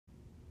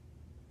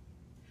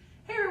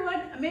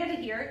Amanda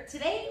here.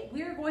 Today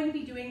we're going to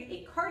be doing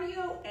a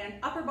cardio and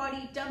upper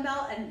body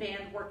dumbbell and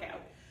band workout.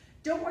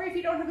 Don't worry if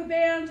you don't have a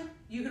band,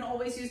 you can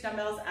always use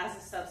dumbbells as a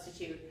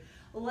substitute.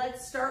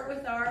 Let's start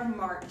with our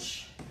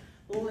march.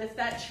 Lift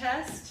that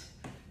chest,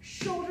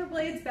 shoulder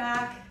blades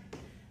back,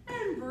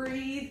 and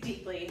breathe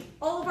deeply.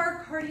 All of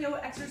our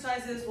cardio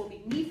exercises will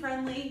be knee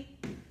friendly,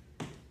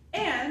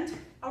 and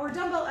our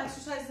dumbbell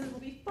exercises will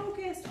be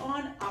focused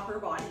on upper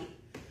body.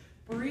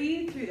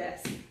 Breathe through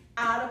this.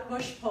 Add a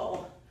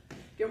push-pull.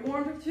 Get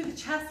warmed up through the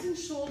chest and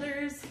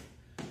shoulders.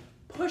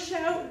 Push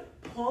out,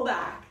 pull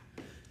back.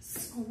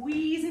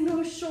 Squeezing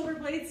those shoulder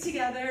blades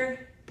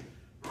together.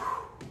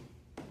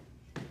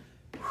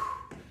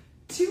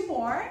 2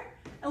 more,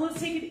 and let's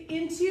take it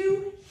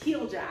into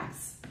heel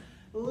jacks.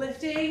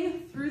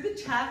 Lifting through the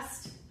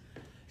chest.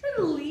 Try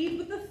to lead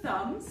with the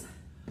thumbs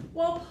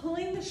while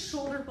pulling the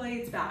shoulder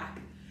blades back.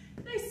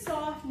 Nice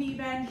soft knee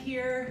bend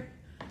here.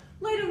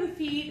 Light on the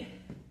feet.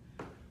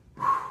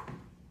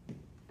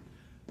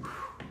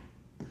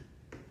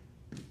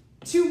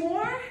 2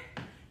 more,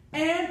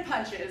 and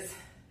punches.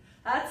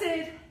 That's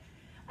it.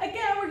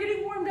 Again, we're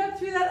getting warmed up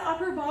through that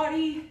upper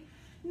body.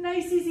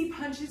 Nice easy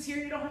punches here.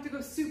 You don't have to go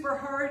super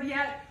hard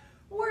yet.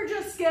 We're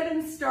just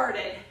getting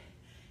started.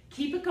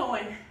 Keep it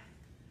going.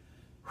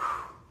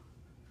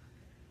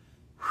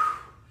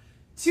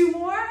 2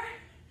 more.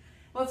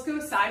 Let's go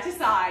side to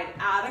side.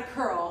 Add a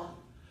curl.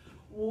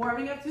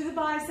 Warming up through the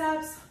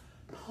biceps,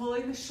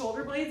 pulling the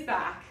shoulder blades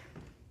back.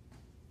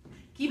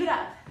 Keep it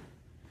up.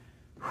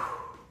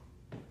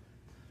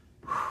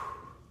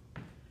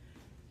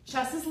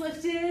 Chest is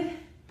lifted.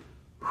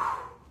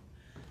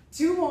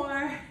 2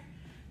 more,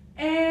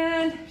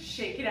 and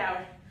shake it out.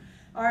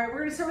 All right, we're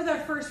gonna start with our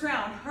first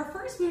round. Our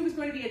first move is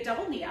going to be a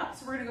double knee up.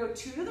 So we're gonna go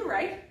 2 to the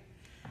right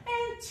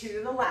and 2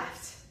 to the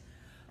left.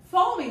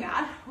 Following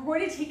that, we're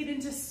going to take it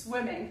into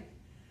swimming.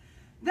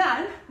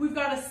 Then we've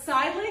got a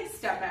side leg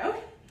step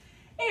out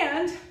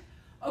and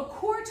a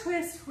core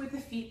twist with the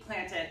feet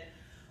planted.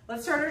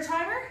 Let's start our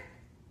timer.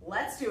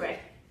 Let's do it.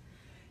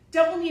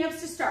 Double knee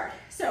ups to start.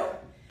 So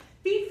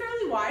feet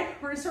fairly wide.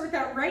 We're gonna start with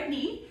that right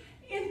knee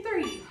in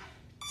 3,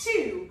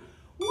 2,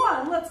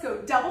 1. Let's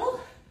go. Double,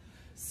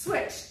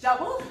 switch,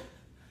 double,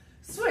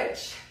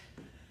 switch.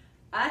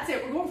 That's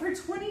it. We're going for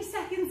 20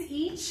 seconds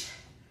each.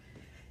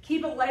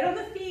 Keep it light on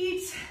the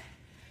feet.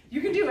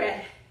 You can do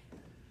it.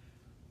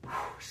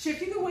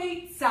 Shifting the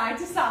weight side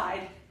to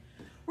side.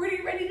 We're gonna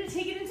get ready to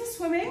take it into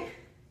swimming.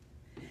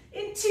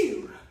 In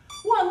 2,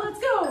 1, let's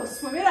go.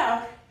 Swim it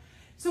out.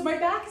 So my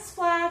back is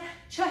flat,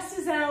 chest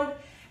is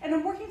out, and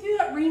I'm working through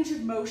that range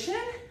of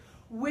motion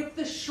with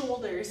the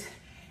shoulders.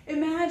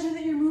 Imagine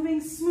that you're moving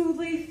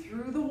smoothly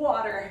through the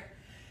water.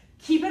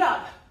 Keep it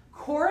up,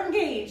 core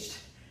engaged.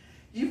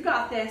 You've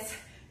got this.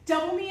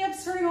 Double knee up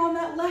starting on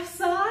that left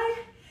side.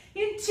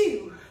 In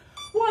 2,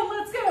 1,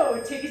 let's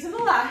go. Take it to the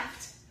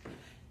left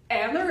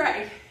and the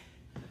right.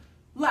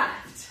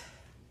 Left,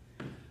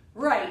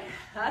 right,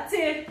 that's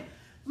it.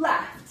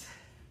 Left,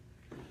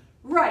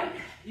 right,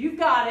 you've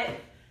got it.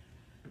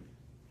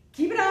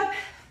 Keep it up.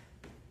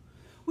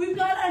 We've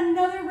got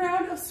another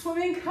round of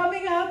swimming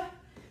coming up.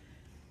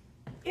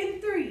 In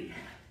 3,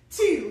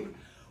 2,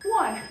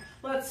 1,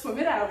 let's swim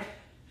it out.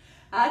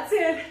 That's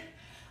it.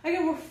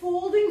 Again, we're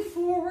folding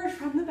forward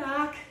from the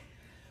back,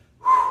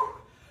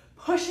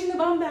 pushing the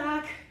bum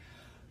back,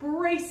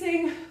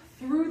 bracing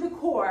through the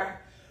core.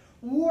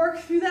 Work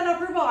through that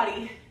upper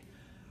body.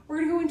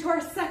 We're gonna go into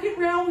our second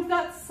round. We've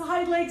got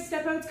side leg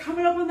step outs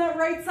coming up on that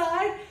right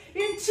side.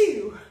 In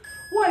 2,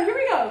 1, here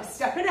we go.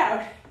 Step it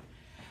out.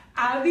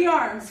 Out of the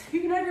arms.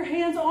 You can have your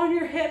hands on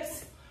your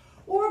hips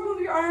or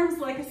move your arms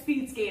like a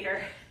speed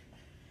skater.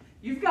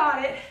 You've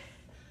got it.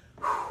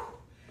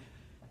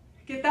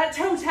 Get that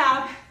toe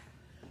tap.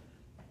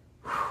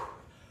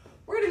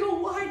 We're gonna go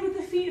wide with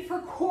the feet for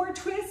core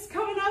twists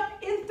coming up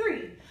in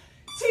 3,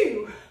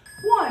 2,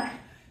 1.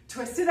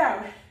 Twist it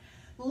out.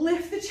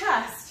 Lift the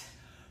chest.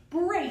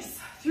 Brace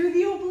through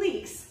the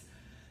obliques.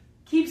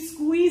 Keep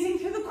squeezing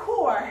through the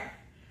core.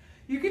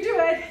 You can do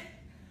it.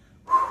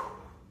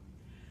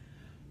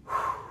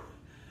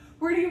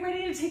 We're gonna get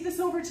ready to take this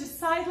over to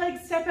side leg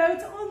step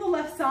outs on the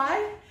left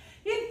side.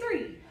 In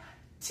 3,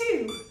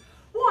 2,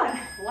 1,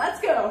 let's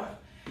go.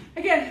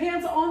 Again,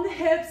 hands on the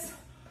hips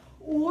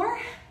or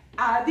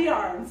add the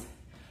arms.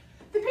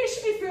 The pace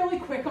should be fairly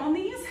quick on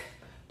these,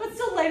 but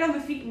still light on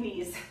the feet and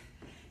knees.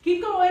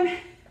 Keep going.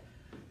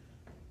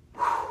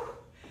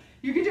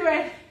 You can do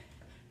it.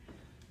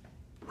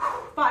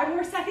 5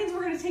 more seconds.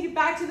 We're gonna take it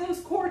back to those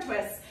core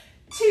twists.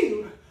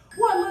 2,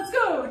 1, let's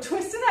go.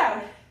 Twist it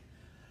out.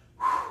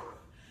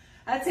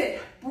 That's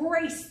it.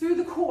 Brace through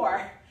the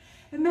core.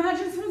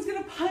 Imagine someone's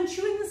gonna punch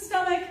you in the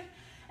stomach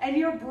and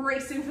you're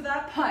bracing for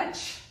that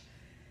punch.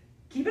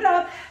 Keep it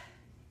up.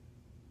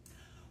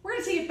 We're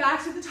gonna take it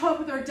back to the top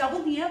with our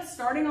double knee up,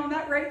 starting on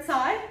that right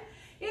side.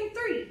 In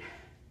 3,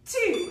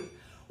 2,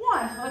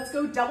 1, let's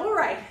go double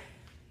right,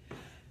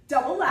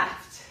 double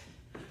left,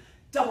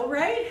 double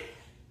right,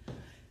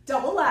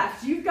 double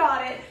left. You've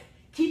got it.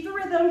 Keep the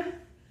rhythm.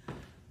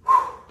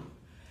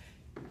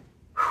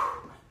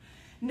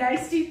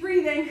 Nice deep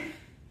breathing.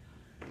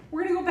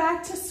 We're gonna go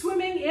back to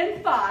swimming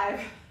in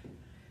 5,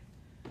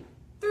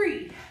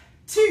 3,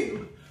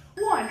 2,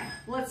 1.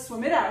 Let's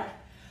swim it out.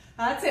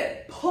 That's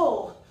it.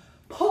 Pull,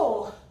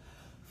 pull.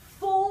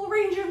 Full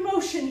range of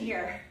motion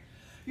here.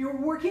 You're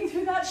working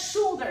through that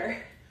shoulder,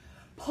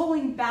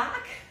 pulling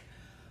back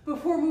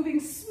before moving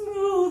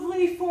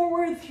smoothly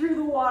forward through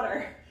the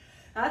water.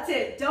 That's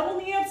it. Double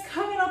knee ups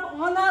coming up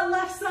on that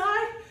left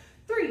side.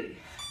 3,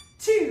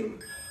 2,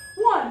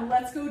 1.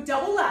 Let's go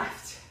double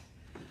left,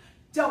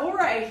 double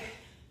right,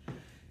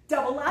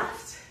 double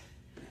left,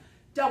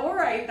 double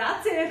right.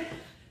 That's it.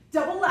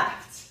 Double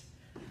left,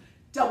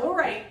 double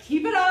right.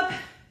 Keep it up.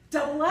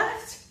 Double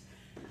left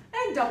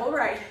and double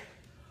right.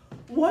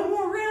 One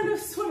more round of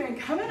swimming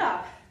coming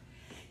up.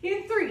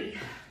 In 3,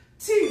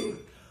 2,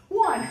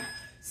 1.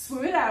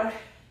 Swim it out.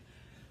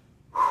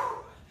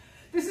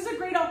 This is a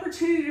great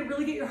opportunity to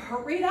really get your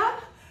heart rate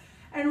up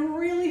and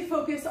really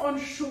focus on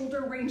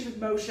shoulder range of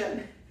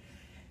motion.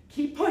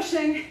 Keep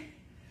pushing.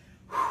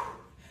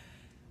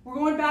 We're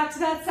going back to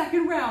that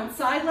second round.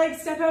 Side leg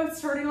step out,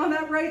 starting on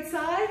that right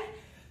side.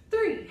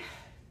 3,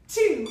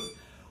 2,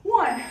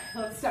 1.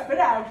 Let's step it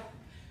out.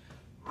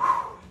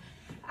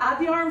 Add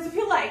the arms if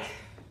you like.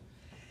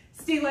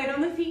 Stay light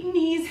on the feet and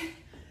knees.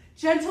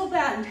 Gentle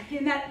bend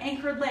in that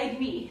anchored leg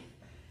knee.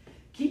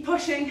 Keep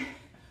pushing.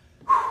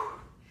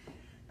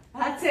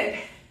 That's it.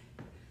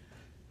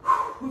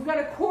 We've got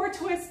a core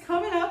twist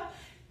coming up.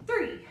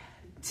 3,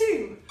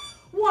 2,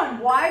 1.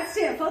 Wide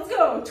stance. Let's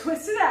go.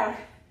 Twist it out.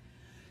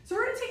 So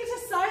we're going to take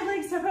it to side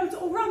leg step outs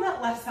over on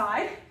that left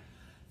side,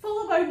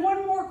 followed by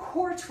one more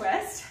core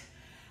twist.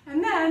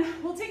 And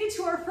then we'll take it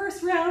to our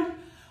first round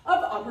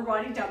of upper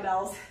body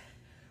dumbbells.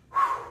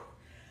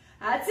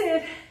 That's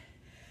it.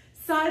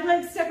 Side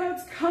leg step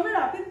outs coming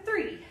up in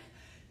 3,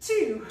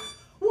 2,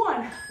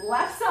 1.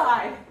 Left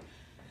side.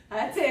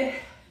 That's it.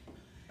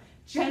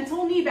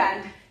 Gentle knee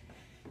bend.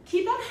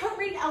 Keep that heart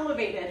rate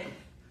elevated.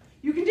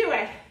 You can do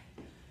it.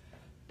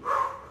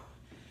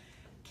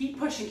 Keep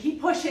pushing,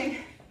 keep pushing.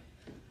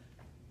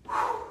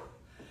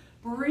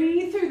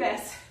 Breathe through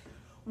this.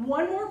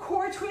 One more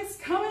core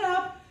twist coming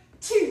up.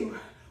 2,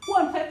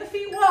 1. Plant the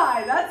feet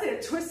wide. That's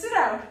it. Twist it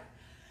out.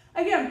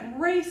 Again,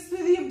 brace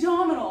through the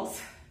abdominals.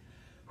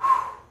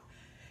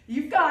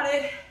 You've got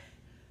it.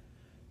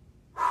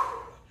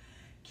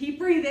 Keep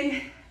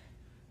breathing.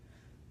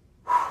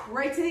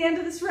 Right to the end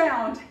of this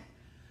round.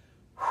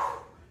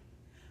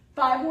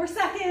 5 more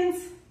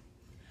seconds.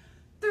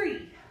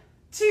 3,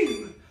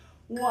 2,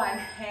 1.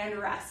 And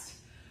rest.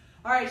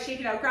 All right, shake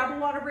it out. Grab a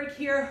water break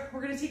here.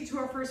 We're going to take it to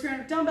our first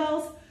round of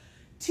dumbbells.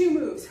 2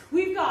 moves.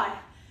 We've got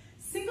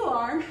single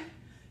arm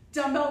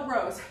dumbbell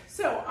rows.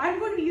 So I'm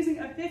going to be using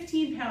a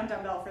 15-pound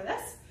dumbbell for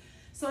this.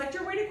 Select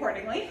your weight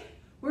accordingly.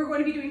 We're going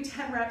to be doing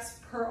 10 reps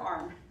per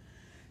arm.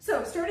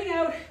 So starting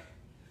out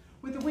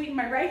with the weight in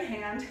my right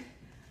hand,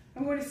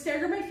 I'm going to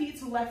stagger my feet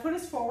so left foot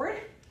is forward,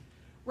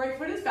 right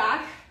foot is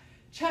back,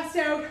 chest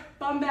out,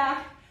 bum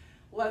back.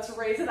 Let's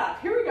raise it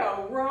up. Here we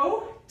go.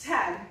 Row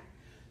 10.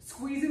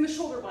 Squeezing the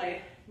shoulder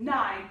blade.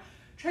 9.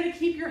 Try to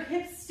keep your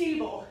hips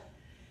stable.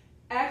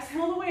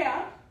 Exhale on the way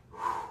up.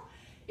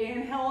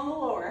 Inhale on the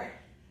lower.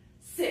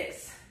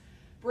 6.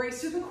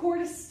 Brace through the core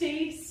to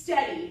stay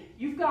steady.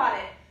 You've got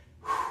it.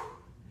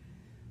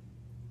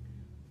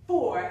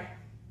 4,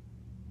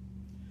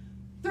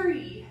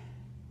 3,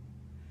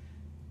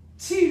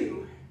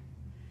 2,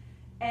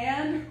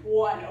 and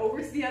 1.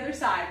 Over to the other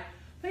side.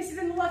 Place it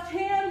in the left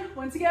hand.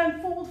 Once again,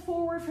 fold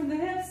forward from the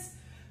hips.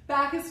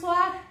 Back is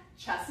flat,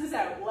 chest is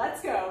out.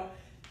 Let's go.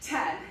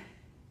 10,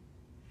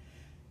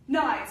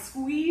 9,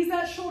 squeeze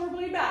that shoulder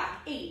blade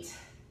back. 8,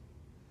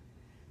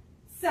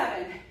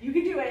 7, you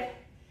can do it.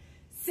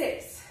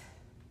 6,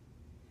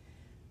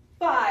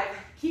 5,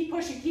 keep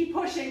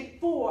pushing.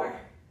 4,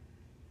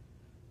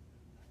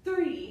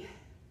 3,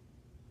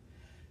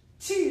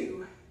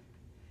 2,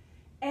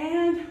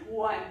 and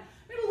 1.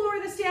 I'm going to lower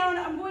this down.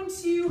 I'm going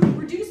to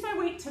reduce my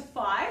weight to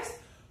 5s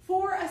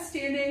for a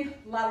standing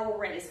lateral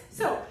raise.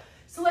 So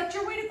select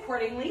your weight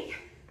accordingly.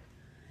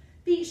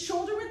 Feet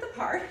shoulder width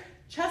apart,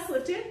 chest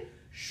lifted,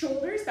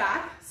 shoulders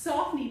back,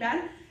 soft knee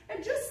bend,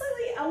 and just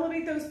slightly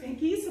elevate those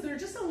pinkies so they're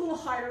just a little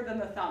higher than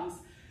the thumbs.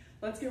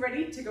 Let's get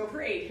ready to go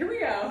for 8. Here we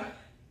go.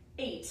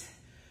 8.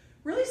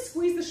 Really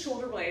squeeze the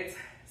shoulder blades.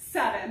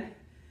 7.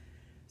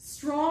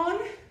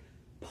 Strong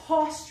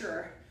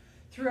posture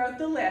throughout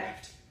the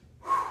lift.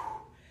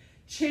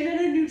 Chin in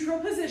a neutral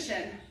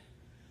position.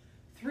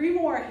 3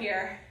 more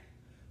here.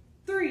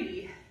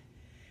 3.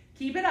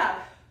 Keep it up.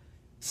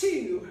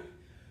 2.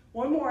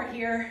 1 more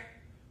here.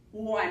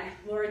 1.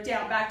 Lower it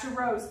down, back to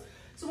rows.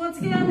 So once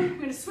again, I'm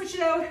going to switch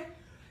it out.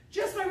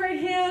 Just my right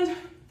hand,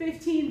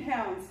 15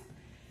 pounds.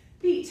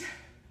 Feet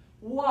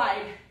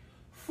wide,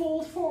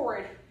 fold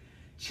forward,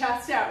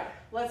 chest out.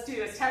 Let's do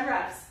this. 10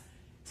 reps.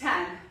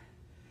 10.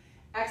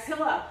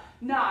 Exhale up.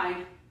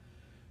 9.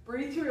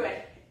 Breathe through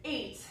it.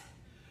 8.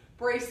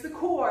 Brace the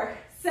core.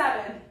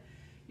 7.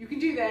 You can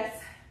do this.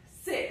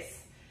 6.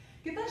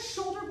 Get that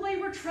shoulder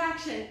blade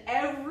retraction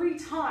every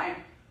time.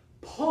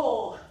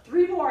 Pull.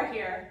 3 more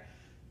here.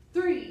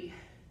 3,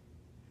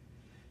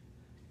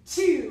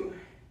 2,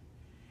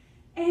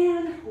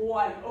 and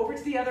 1. Over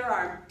to the other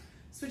arm.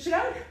 Switch it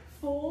out,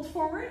 fold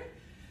forward,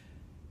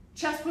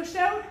 chest pushed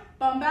out,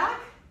 bum back,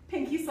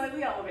 pinky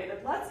slightly elevated.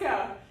 Let's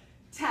go.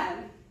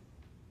 10,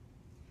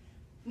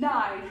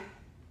 9,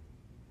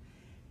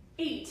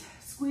 8,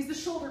 squeeze the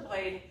shoulder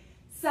blade,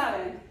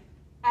 7,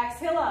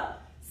 exhale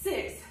up,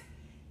 6,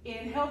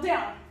 inhale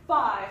down,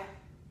 5,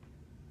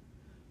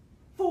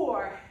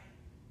 4,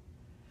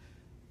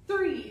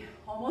 3,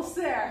 almost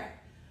there,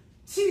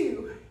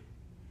 2,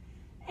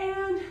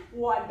 and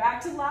 1.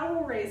 Back to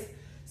lateral raise.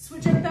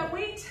 Switch out that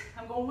weight.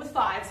 I'm going with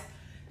 5s.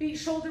 Feet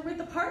shoulder width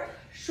apart,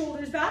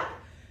 shoulders back,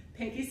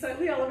 pinky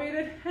slightly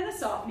elevated, and a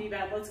soft knee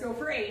bend. Let's go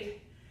for 8.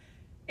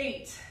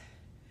 8.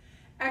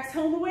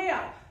 Exhale on the way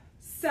up.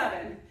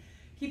 7.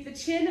 Keep the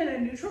chin in a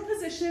neutral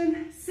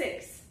position.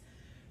 6.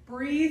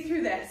 Breathe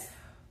through this.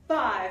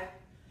 5.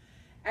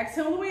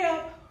 Exhale on the way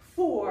up.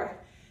 4.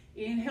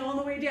 Inhale on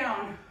the way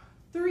down.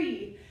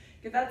 3.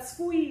 Get that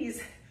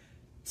squeeze.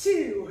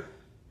 2.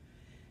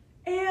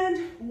 And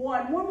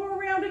 1. One more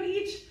round of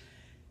each.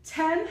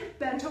 10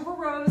 bent over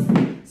rows,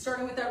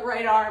 starting with that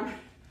right arm.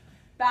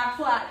 Back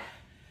flat.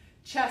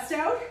 Chest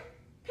out.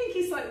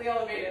 Pinky slightly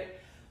elevated.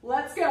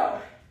 Let's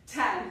go.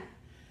 10.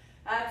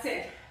 That's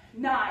it.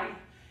 9.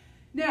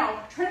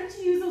 Now, try not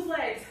to use those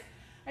legs.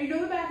 I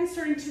know the back is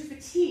starting to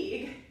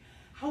fatigue.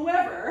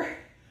 However,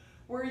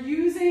 we're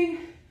using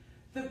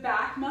the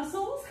back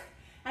muscles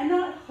and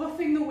not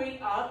hoofing the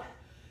weight up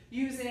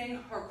using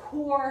our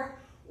core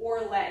or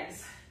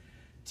legs.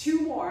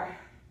 2 more.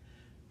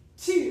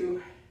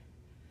 2.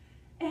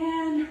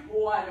 And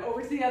 1.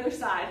 Over to the other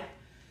side.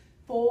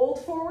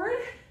 Fold forward.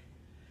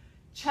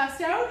 Chest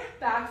out.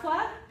 Back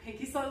flat.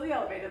 Pinky slightly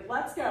elevated.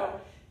 Let's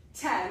go.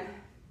 10.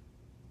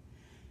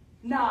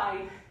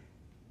 9.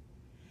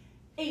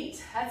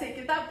 8. That's it.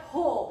 Get that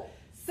pull.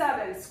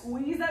 7.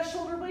 Squeeze that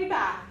shoulder blade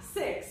back.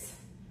 6.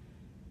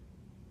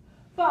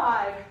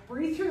 5.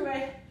 Breathe through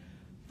it.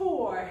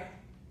 4.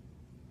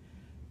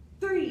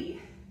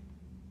 3.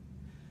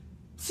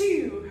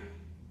 2.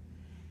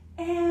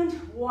 And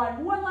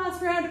 1. One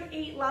last round of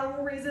 8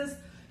 lateral raises.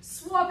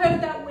 Swap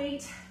out that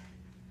weight.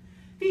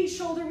 Feet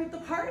shoulder width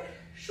apart,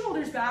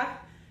 shoulders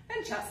back,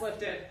 and chest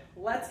lifted.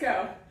 Let's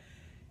go.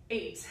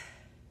 8.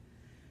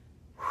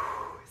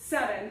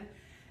 7.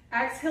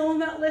 Exhale on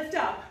that lift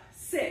up.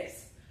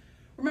 6.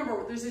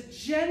 Remember, there's a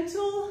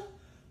gentle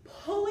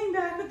pulling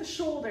back with the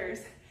shoulders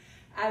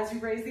as you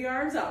raise the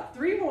arms up.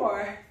 3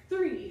 more.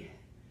 3.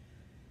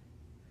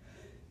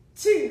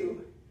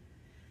 2.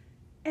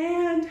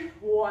 And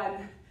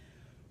 1.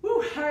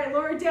 Woo. All right,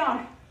 lower it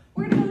down.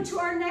 We're gonna go to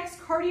our next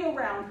cardio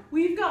round.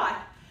 We've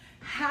got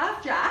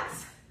half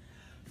jacks,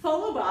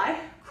 followed by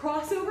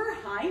crossover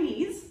high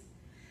knees.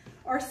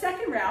 Our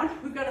second round,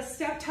 we've got a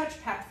step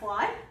touch pec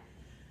fly,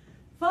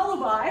 followed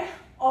by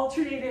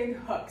alternating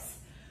hooks.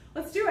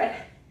 Let's do it.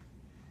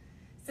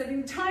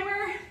 Setting the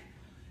timer,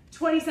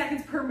 20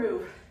 seconds per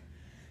move.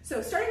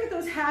 So starting with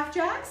those half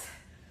jacks,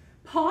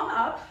 palm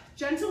up,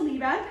 gentle knee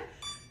bend,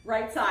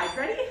 right side.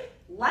 Ready?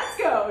 Let's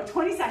go.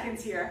 20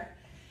 seconds here.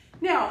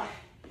 Now,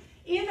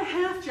 in the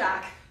half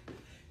jack,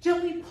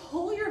 gently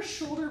pull your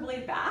shoulder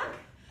blade back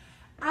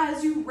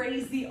as you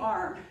raise the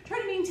arm. Try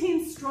to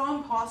maintain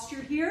strong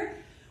posture here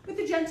with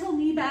a gentle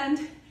knee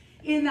bend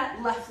in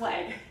that left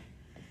leg.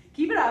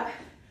 Keep it up.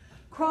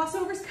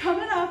 Crossovers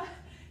coming up.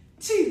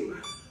 2,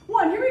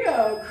 1, here we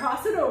go.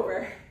 Cross it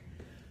over.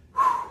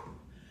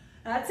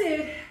 That's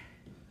it.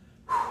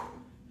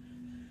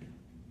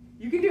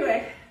 You can do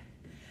it.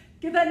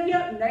 Get that knee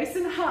up nice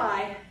and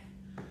high.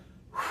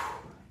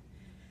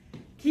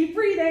 Keep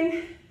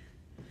breathing.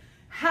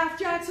 Half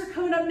jacks are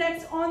coming up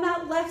next on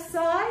that left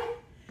side.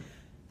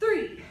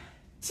 3,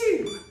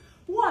 2,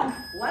 1.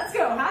 Let's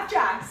go. Half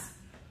jacks.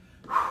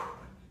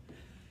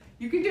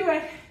 You can do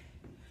it.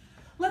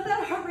 Let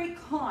that heart rate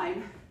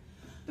climb.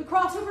 The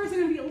crossovers are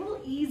going to be a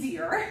little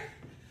easier,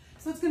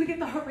 so it's going to get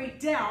the heart rate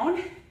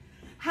down.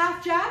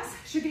 Half jacks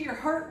should get your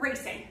heart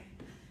racing.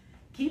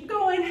 Keep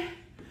going.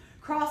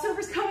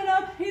 Crossovers coming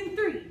up in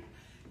 3,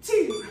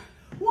 2,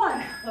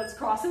 1. Let's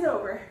cross it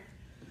over.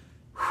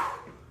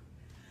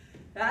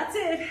 That's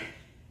it.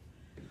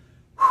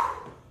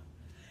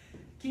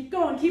 Keep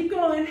going, keep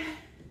going.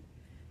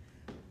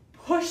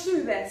 Push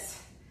through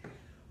this.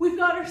 We've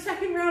got our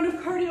second round of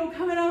cardio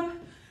coming up,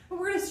 and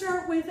we're gonna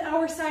start with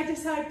our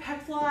side-to-side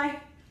pec fly.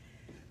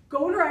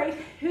 Going right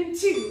in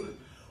 2,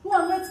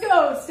 1, let's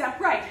go. Step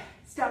right,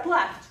 step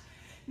left.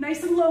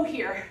 Nice and low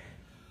here.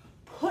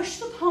 Push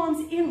the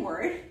palms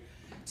inward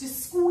to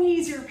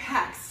squeeze your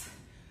pecs.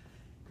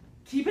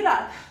 Keep it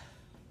up.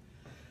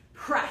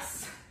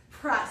 Press,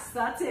 press,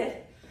 that's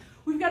it.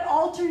 We've got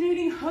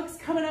alternating hooks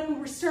coming up, and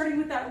we're starting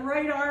with that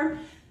right arm.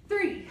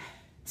 3,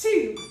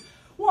 2,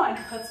 1.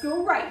 Let's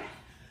go right,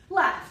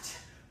 left,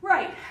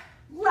 right,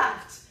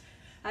 left.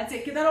 That's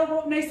it. Get that elbow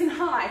up nice and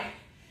high.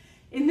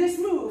 In this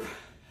move,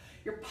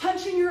 you're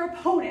punching your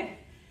opponent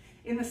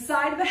in the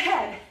side of the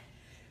head.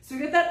 So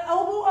get that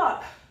elbow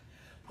up.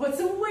 Put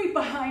some weight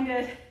behind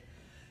it.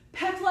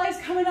 Pec flies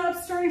coming up,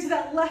 starting to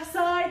that left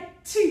side.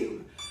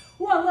 2,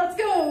 1, let's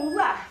go.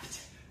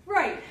 Left,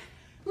 right,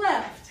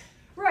 left,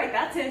 right.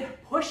 That's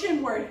it. Push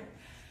inward.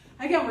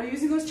 Again, we're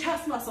using those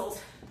chest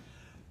muscles.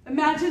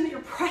 Imagine that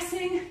you're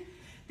pressing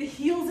the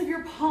heels of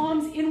your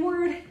palms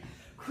inward,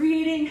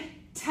 creating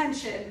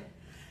tension.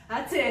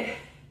 That's it.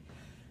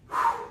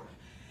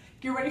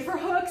 Get ready for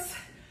hooks.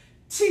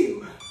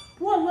 2,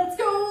 1, let's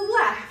go.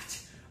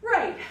 Left,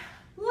 right,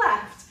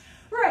 left,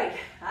 right.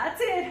 That's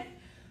it.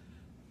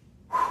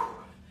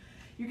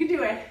 You can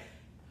do it.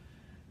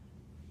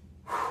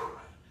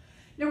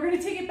 Now we're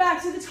gonna take it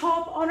back to the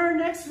top on our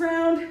next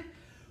round.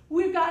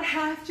 We've got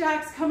half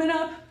jacks coming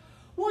up.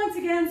 Once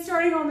again,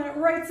 starting on that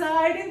right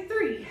side in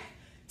 3,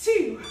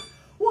 2,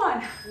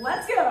 1,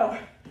 let's go.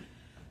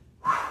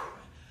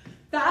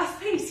 Fast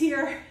pace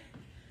here.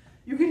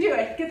 You can do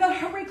it. Get that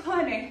heart rate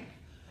climbing.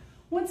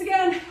 Once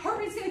again, heart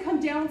rate's gonna come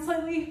down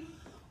slightly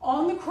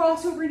on the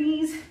crossover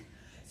knees.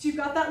 So you've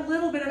got that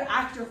little bit of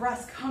active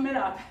rest coming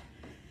up.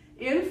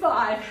 In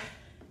 5,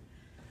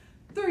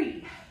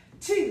 3,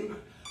 2,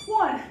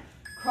 1,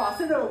 cross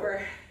it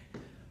over.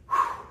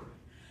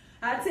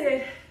 That's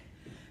it.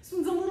 This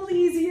one's a little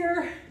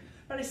easier,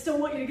 but I still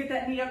want you to get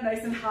that knee up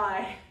nice and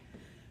high.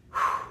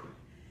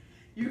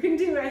 You can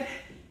do it.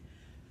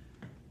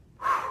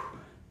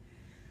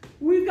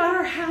 We've got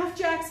our half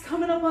jacks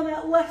coming up on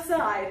that left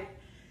side.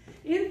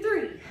 In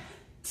 3,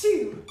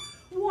 2,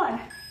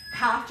 1,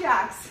 half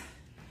jacks.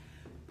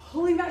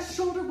 Pulling that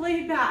shoulder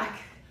blade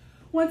back.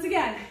 Once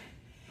again,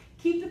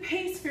 keep the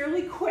pace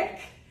fairly quick.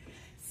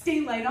 Stay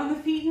light on the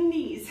feet and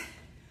knees.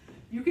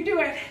 You can do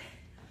it.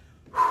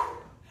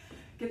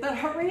 Get that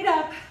heart rate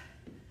up.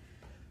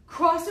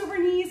 Crossover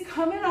knees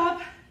coming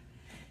up.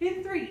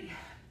 In 3,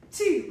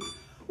 2,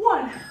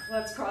 1,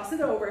 let's cross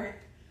it over.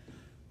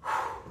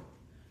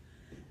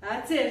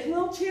 That's it. A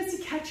little chance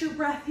to catch your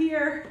breath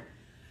here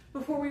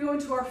before we go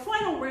into our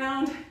final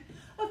round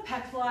of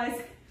pec flies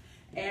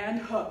and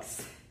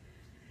hooks.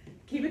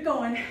 Keep it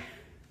going.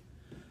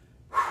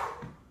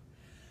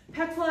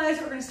 Pec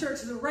flies, we're gonna start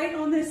to the right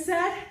on this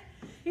set.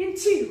 In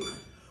 2,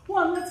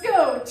 1, let's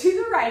go.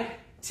 To the right,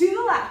 to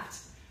the left.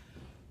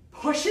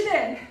 Push it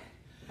in.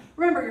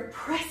 Remember, you're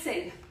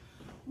pressing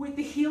with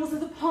the heels of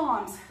the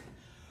palms,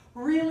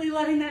 really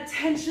letting that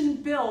tension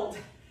build.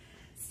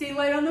 Stay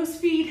light on those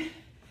feet.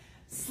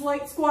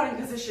 Slight squatting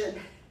position.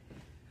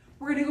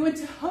 We're gonna go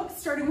into hooks,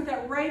 starting with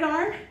that right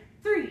arm.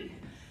 3,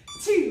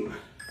 2,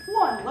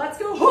 1, let's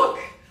go. Hook,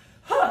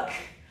 hook.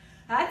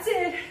 That's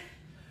it.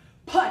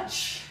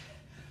 Punch.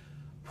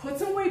 Put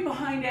some weight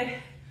behind it.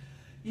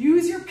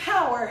 Use your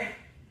power.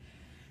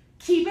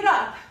 Keep it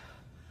up.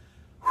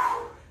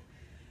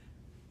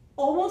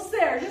 Almost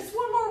there. Just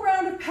one more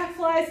round of pec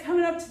flies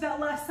coming up to that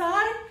left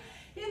side.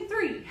 In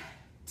 3,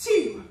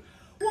 2,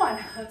 1.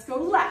 Let's go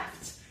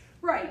left,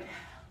 right,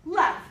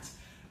 left,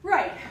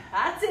 right.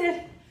 That's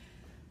it.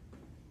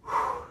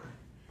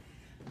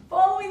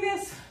 Following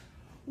this,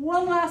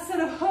 one last set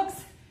of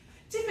hooks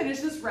to finish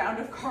this round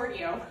of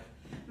cardio.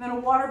 And then a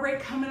water break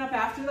coming up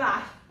after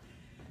that.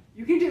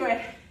 You can do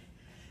it.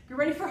 Get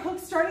ready for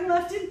hooks starting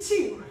left in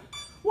 2,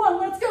 1.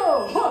 Let's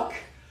go. Hook,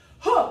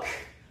 hook.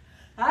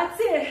 That's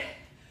it.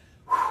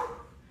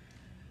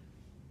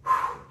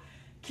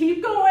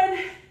 Keep going.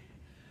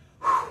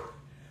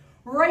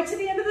 Right to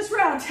the end of this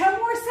round. 10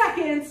 more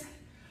seconds.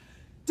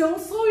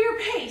 Don't slow your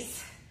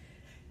pace.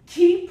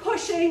 Keep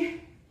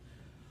pushing.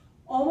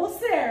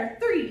 Almost there.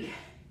 3,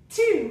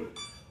 2,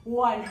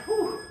 1.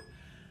 Whew.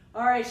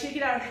 All right, shake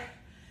it out.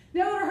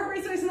 Now that our heart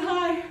rate's nice and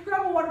high,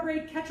 grab a water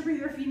break, catch a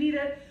breather if you need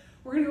it.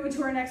 We're gonna go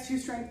into our next 2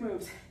 strength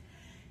moves.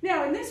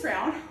 Now in this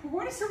round, we're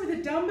going to start with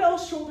a dumbbell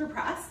shoulder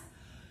press.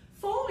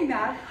 Following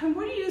that, I'm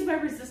going to use my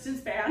resistance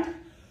band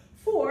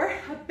for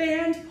a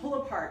band pull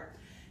apart.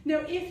 Now,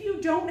 if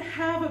you don't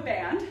have a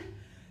band,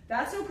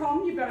 that's no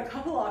problem. You've got a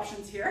couple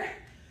options here.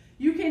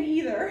 You can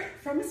either,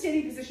 from a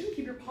standing position,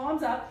 keep your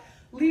palms up,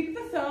 lead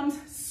with the thumbs,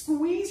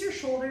 squeeze your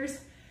shoulders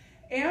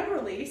and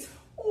release,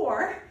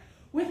 or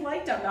with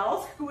light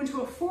dumbbells, go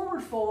into a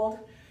forward fold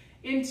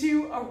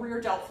into a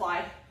rear delt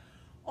fly.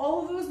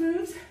 All of those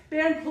moves,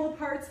 band pull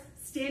aparts,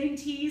 standing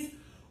tees,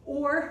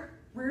 or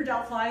rear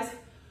delt flies,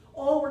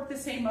 all work the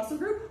same muscle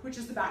group, which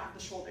is the back of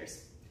the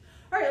shoulders.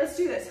 All right, let's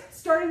do this.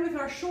 Starting with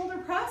our shoulder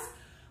press,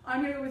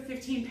 I'm gonna go with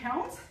 15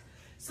 pounds.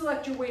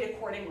 Select your weight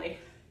accordingly.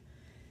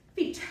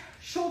 Feet,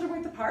 shoulder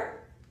width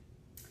apart.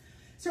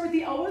 Start with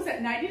the elbows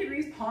at 90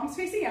 degrees, palms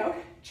facing out,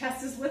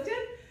 chest is lifted,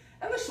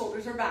 and the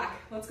shoulders are back.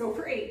 Let's go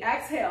for 8.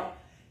 Exhale,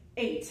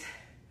 8.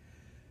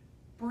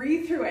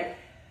 Breathe through it.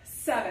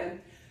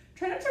 7.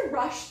 Try not to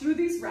rush through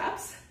these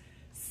reps.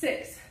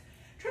 6.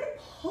 Try to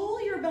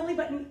pull your belly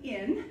button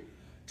in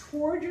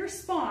toward your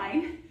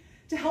spine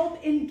to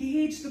help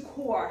engage the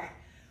core.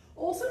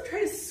 Also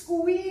try to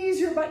squeeze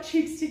your butt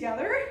cheeks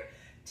together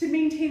to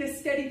maintain a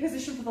steady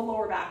position for the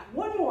lower back.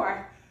 One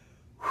more.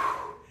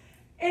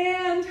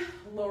 And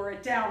lower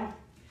it down.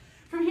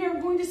 From here,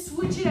 I'm going to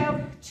switch it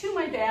out to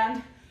my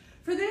band.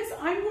 For this,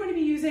 I'm going to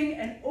be using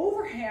an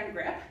overhand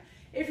grip.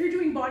 If you're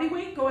doing body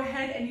weight, go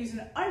ahead and use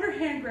an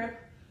underhand grip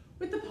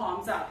with the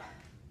palms up.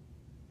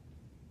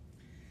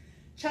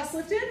 Chest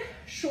lifted,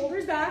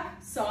 shoulders back,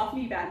 soft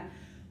knee bend.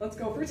 Let's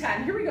go for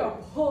 10. Here we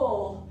go.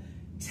 Pull,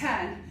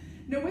 10.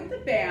 Now with the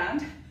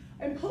band,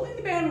 I'm pulling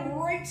the band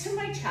right to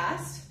my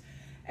chest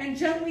and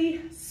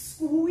gently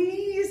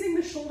squeezing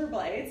the shoulder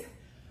blades,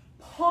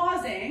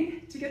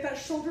 pausing to get that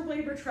shoulder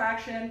blade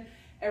retraction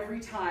every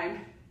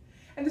time.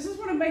 And this is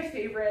one of my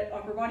favorite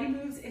upper body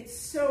moves. It's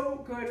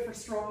so good for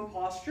strong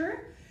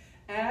posture.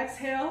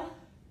 Exhale,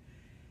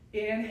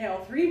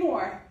 inhale, 3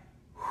 more.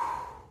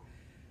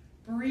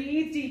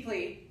 Breathe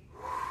deeply.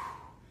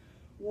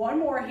 1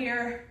 more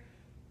here.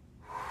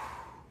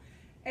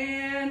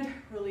 And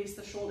release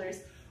the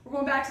shoulders. We're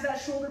going back to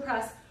that shoulder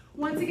press.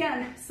 Once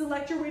again,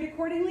 select your weight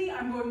accordingly.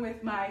 I'm going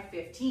with my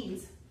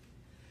 15s.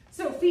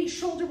 So feet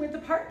shoulder width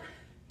apart.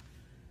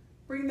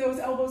 Bring those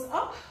elbows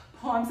up,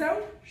 palms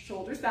out,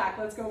 shoulders back.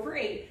 Let's go for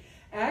 8.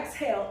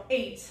 Exhale,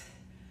 8.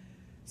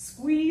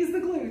 Squeeze the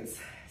glutes.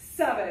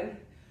 7.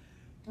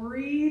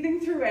 Breathing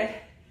through it.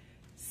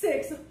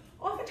 6.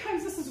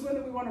 Oftentimes this is one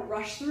that we want to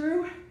rush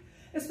through,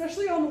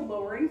 especially on the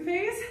lowering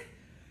phase.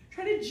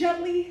 Try to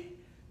gently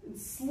and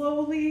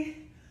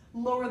slowly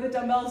lower the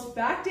dumbbells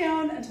back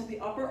down until the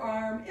upper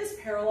arm is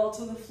parallel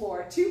to the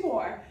floor. 2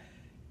 more.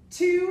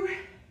 2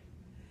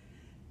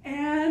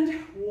 and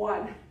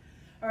 1.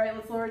 All right,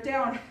 let's lower it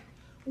down.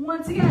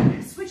 Once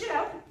again, switch it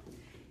out.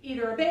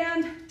 Either a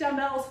band,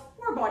 dumbbells,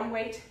 or body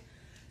weight.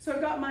 So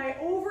I've got my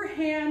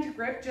overhand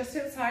grip just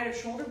outside of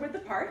shoulder width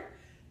apart.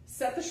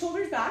 Set the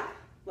shoulders back.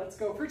 Let's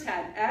go for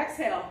 10.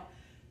 Exhale.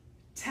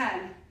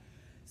 10.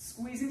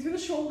 Squeezing through the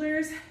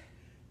shoulders.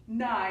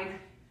 9.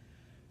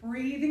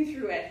 Breathing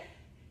through it.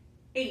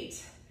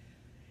 8.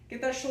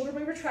 Get that shoulder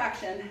blade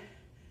retraction.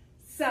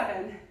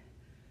 7.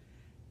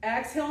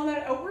 Exhale on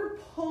that outward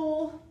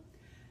pull.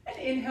 And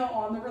inhale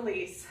on the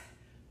release.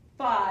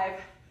 5.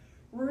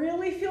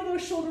 Really feel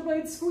those shoulder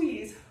blades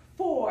squeeze.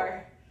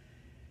 4.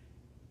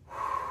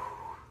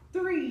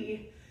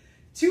 3.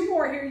 2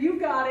 more here. You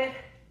got it.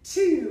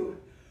 2.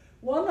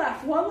 1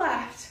 left. 1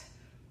 left.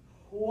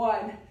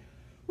 1.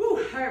 Woo.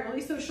 All right,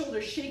 release those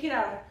shoulders. Shake it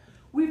out.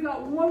 We've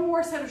got 1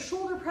 more set of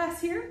shoulder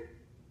press here.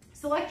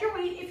 Select your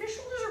weight. If your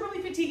shoulders are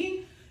really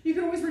fatiguing, you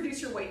can always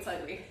reduce your weight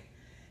slightly.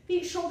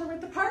 Feet shoulder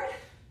width apart.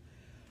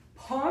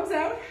 Palms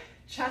out.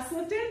 Chest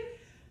lifted.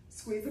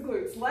 Squeeze the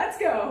glutes. Let's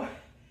go.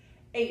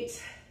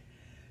 8.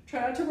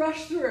 Try not to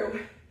rush through.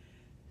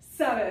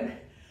 7.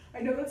 I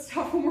know that's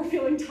tough when we're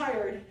feeling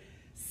tired.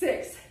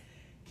 6.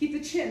 Keep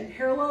the chin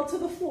parallel to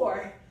the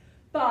floor.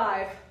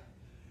 5.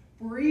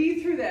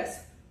 Breathe through this.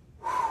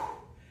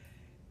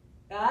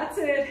 That's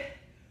it.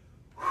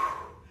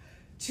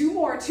 2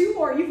 more. 2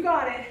 more. You've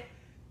got it.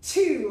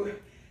 2.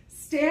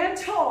 Stand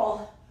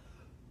tall.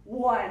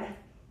 1.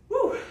 Woo.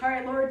 All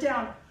right, lower it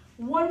down.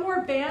 1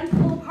 more band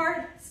pull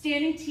apart,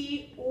 standing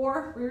T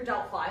or rear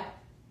delt fly.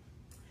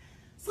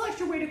 Select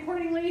your weight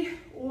accordingly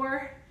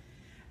or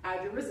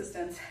add your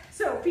resistance.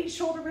 So feet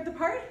shoulder width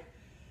apart.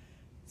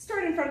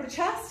 Start in front of the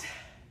chest.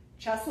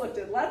 Chest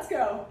lifted. Let's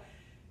go.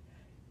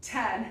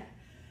 10.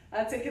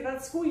 That's it. Get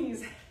that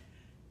squeeze.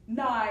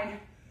 9.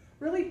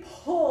 Really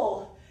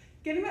pull.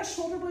 Getting that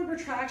shoulder blade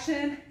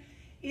retraction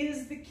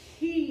is the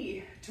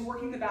key to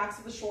working the backs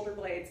of the shoulder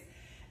blades.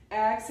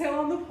 Exhale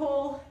on the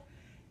pull.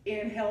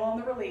 Inhale on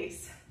the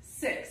release.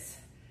 6.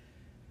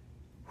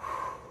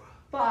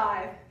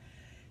 5.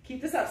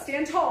 Keep this up.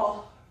 Stand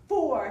tall.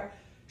 4.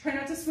 Try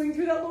not to swing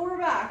through that lower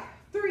back.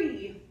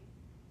 3.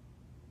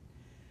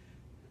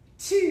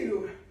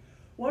 2.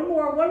 1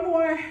 more. 1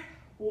 more.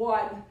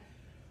 1.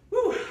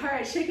 Woo. All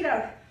right, shake it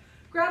out.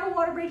 Grab a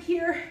water break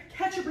here.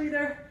 Catch a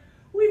breather.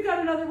 We've got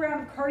another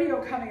round of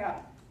cardio coming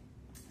up.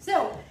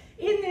 So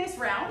in this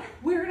round,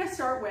 we're going to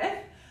start with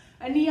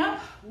a knee up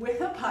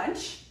with a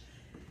punch.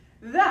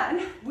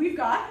 Then we've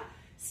got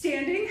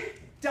standing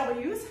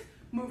W's,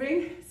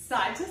 moving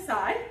side to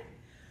side.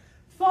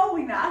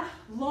 Following that,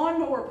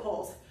 lawnmower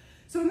pulls.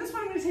 So in this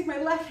one, I'm going to take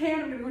my left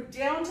hand, I'm going to go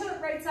down to the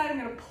right side, I'm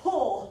going to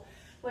pull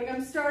like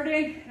I'm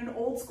starting an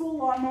old school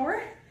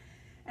lawnmower.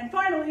 And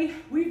finally,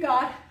 we've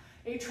got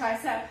a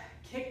tricep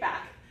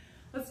kickback.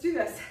 Let's do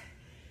this.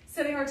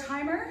 Setting our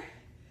timer,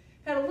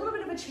 got a little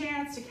bit of a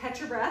chance to catch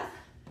your breath.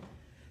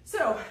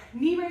 So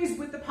knee raise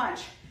with the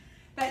punch.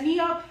 That knee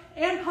up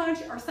and punch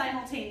are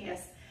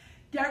simultaneous.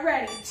 Get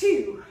ready.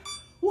 2,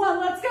 1,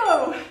 let's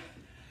go.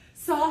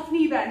 Soft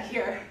knee bend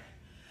here.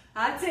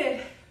 That's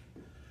it.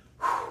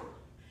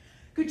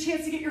 Good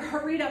chance to get your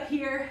heart rate up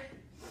here.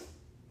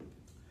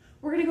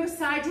 We're gonna go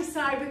side to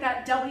side with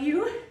that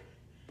W.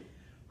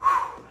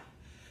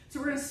 So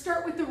we're gonna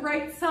start with the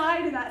right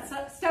side and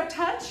that step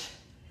touch.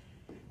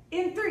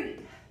 In 3,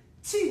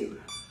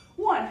 2,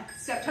 1,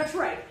 step touch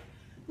right,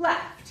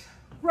 left,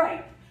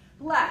 right,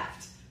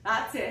 left.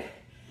 That's it.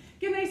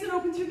 Get nice and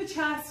open through the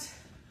chest,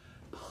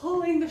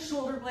 pulling the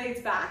shoulder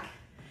blades back.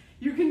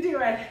 You can do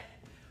it.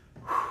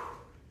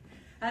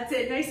 That's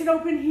it, nice and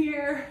open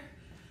here.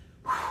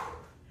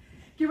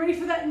 Get ready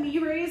for that knee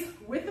raise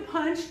with the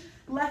punch.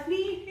 Left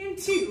knee in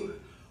 2,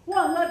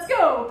 1, let's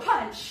go,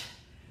 punch.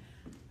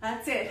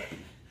 That's it.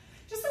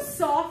 Just a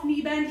soft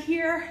knee bend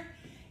here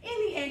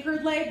in the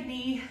anchored leg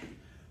knee.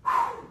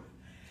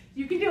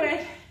 You can do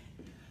it.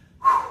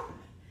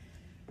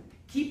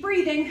 Keep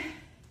breathing.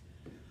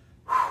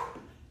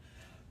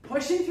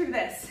 Pushing through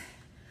this.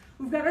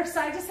 We've got our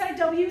side to side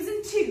W's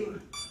in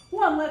 2,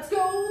 1. Let's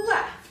go.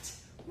 Left,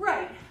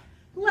 right,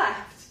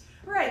 left,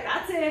 right.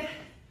 That's it.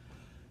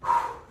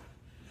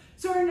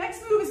 So our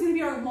next move is going to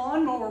be our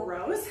lawnmower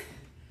rows.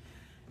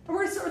 And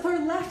we're going to start with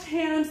our left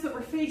hand so that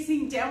we're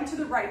facing down to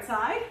the right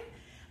side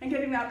and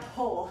getting that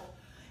pull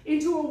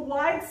into a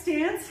wide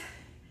stance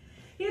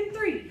in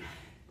 3,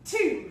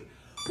 2,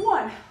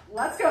 1.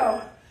 Let's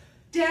go.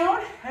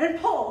 Down and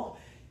pull,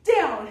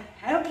 down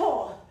and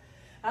pull.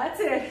 That's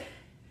it.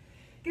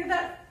 Get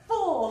that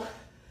full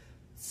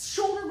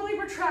shoulder blade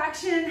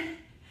retraction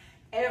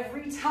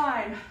every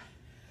time.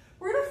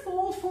 We're going to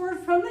fold forward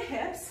from the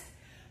hips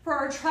for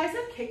our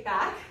tricep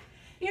kickback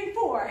in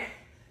 4,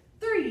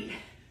 3,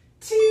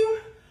 2,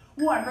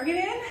 1. Bring it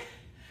in,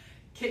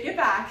 kick it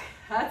back.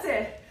 That's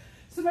it.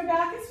 So my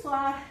back is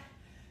flat,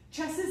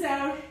 chest is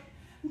out.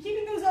 I'm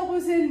keeping those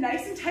elbows in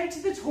nice and tight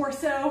to the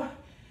torso.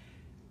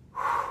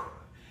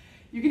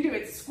 You can do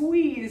it.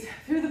 Squeeze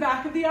through the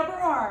back of the upper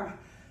arm.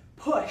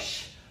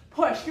 Push,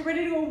 push. Get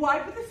ready to go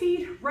wide with the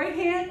feet. Right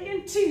hand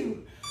in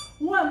 2,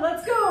 1.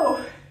 Let's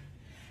go.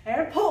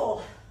 And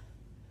pull,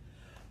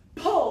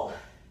 pull.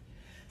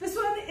 This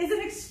one is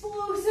an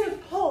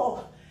explosive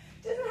pull.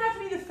 It doesn't have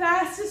to be the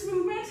fastest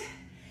movement.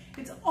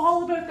 It's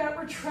all about that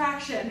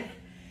retraction.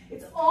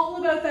 It's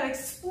all about that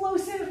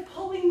explosive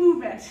pulling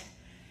movement.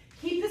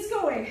 Keep this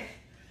going.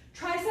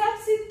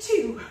 Triceps in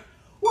 2,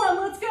 1.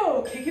 Let's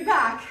go. Kick it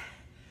back.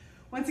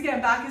 Once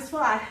again, back is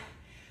flat.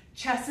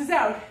 Chest is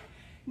out.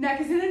 Neck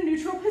is in a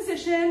neutral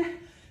position.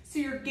 So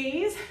your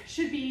gaze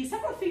should be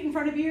several feet in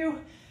front of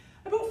you,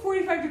 about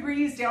 45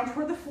 degrees down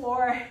toward the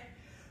floor.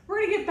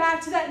 We're gonna get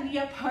back to that knee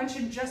up punch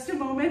in just a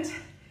moment.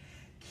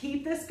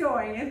 Keep this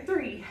going in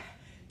 3,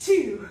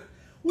 2,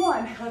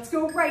 1. Let's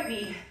go right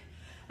knee.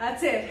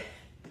 That's it.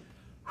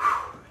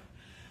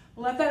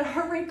 Let that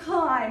heart rate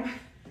climb.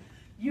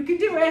 You can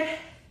do it.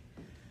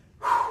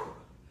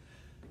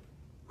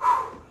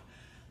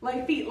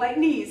 Light feet, light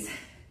knees.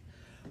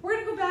 We're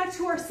gonna go back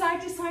to our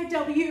side to side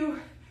W,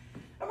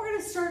 and we're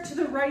gonna start to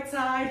the right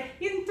side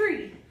in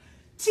 3,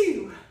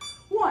 2,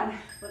 1.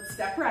 Let's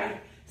step right,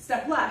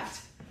 step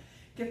left.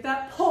 Get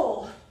that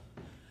pull.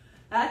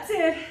 That's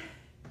it.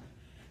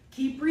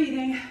 Keep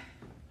breathing.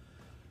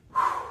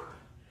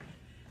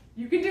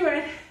 You can do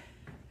it.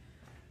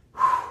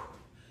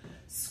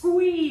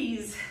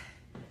 Squeeze.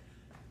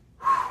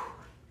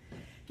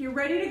 Get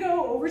ready to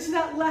go over to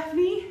that left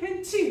knee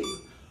in 2,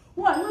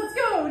 1. Let's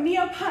go. Knee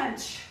up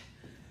punch.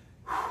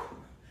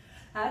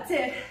 That's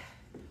it.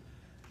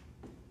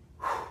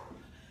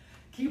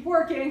 Keep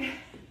working.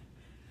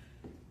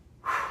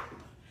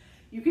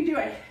 You can do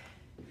it.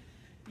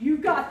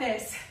 You've got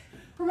this.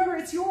 Remember,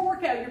 it's your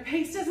workout. Your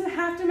pace doesn't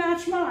have to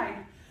match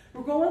mine.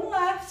 We're going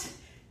left,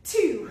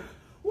 2,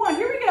 1.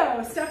 Here we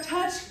go. Step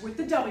touch with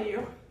the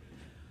W.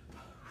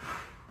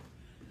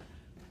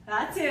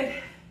 That's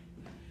it.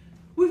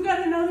 We've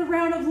got another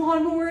round of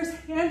lawnmowers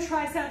and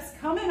triceps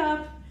coming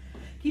up.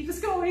 Keep this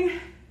going.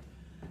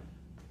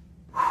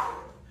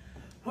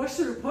 Push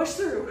through, push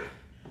through.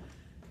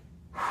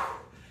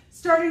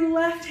 Starting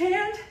left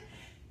hand,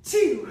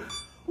 2,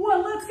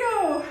 1, let's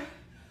go.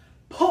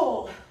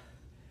 Pull,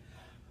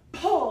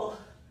 pull.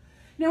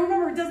 Now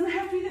remember, it doesn't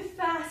have to be the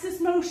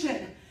fastest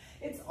motion.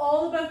 It's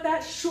all about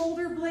that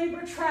shoulder blade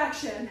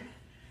retraction.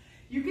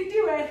 You can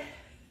do it.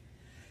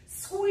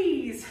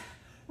 Squeeze.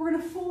 We're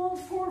gonna fold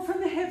forward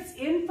from the hips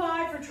in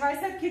 5 for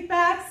tricep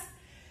kickbacks.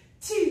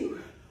 2,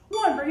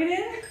 1, bring it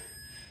in,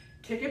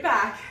 kick it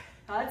back.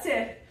 That's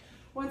it.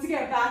 Once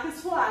again, back is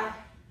flat,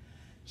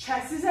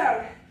 chest is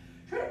out.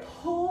 Try to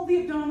pull the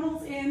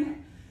abdominals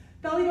in,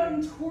 belly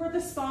button toward the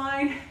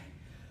spine.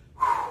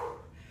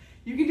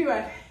 You can do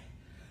it.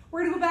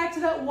 We're gonna go back to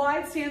that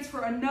wide stance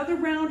for another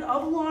round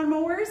of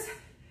lawnmowers.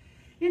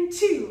 In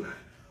 2,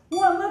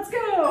 1, let's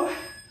go.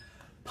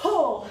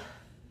 Pull,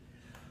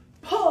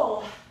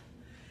 pull.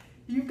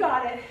 You've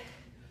got it.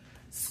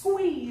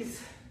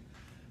 Squeeze.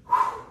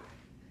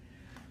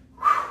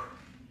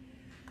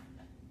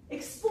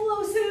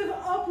 Explosive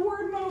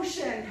upward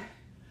motion.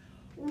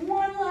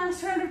 One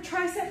last round of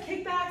tricep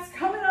kickbacks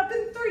coming up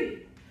in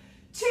 3,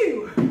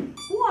 2,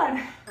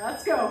 1.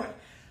 Let's go.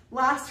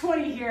 Last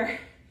 20 here.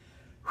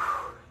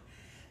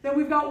 Then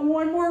we've got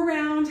one more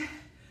round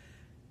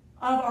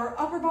of our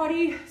upper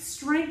body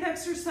strength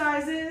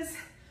exercises.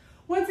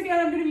 Once again,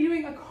 I'm going to be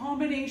doing a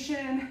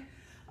combination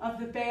of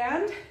the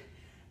band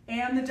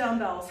and the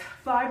dumbbells.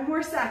 5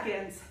 more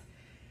seconds.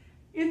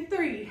 In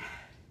 3,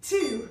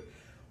 2,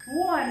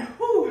 1.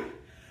 Whew.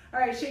 All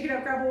right, shake it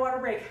up, grab a water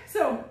break.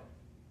 So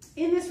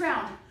in this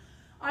round,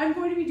 I'm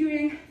going to be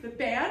doing the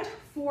band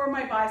for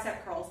my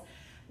bicep curls.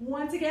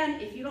 Once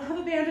again, if you don't have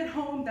a band at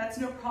home, that's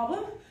no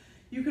problem.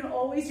 You can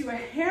always do a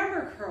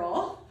hammer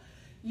curl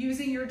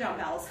using your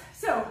dumbbells.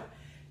 So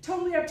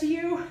totally up to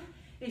you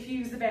if you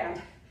use the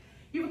band.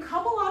 You have a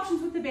couple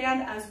options with the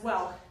band as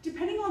well.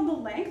 Depending on the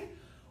length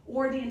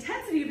or the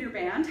intensity of your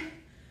band,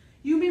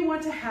 you may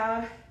want to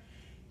have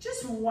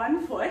just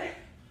one foot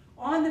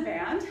on the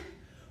band,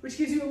 which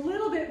gives you a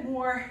little bit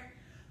more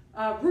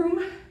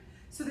room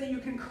so that you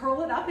can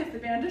curl it up if the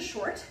band is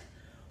short,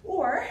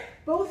 or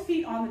both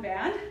feet on the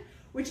band,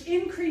 which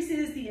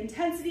increases the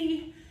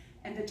intensity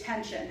and the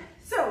tension.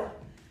 So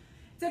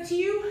it's up to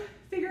you.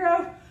 Figure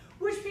out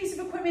which piece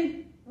of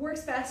equipment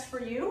works best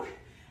for you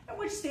and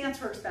which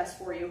stance works best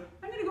for you.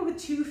 I'm gonna go with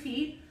 2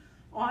 feet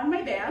on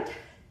my band,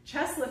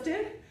 chest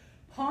lifted,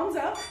 palms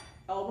up,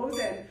 elbows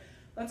in.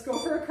 Let's go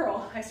for a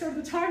curl. I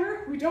started the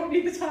timer. We don't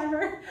need the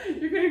timer.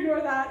 You can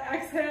ignore that.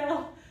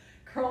 Exhale,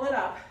 curl it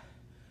up.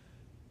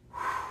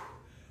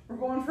 We're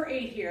going for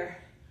 8 here.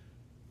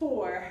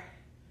 4,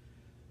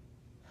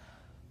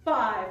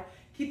 5.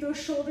 Keep those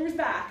shoulders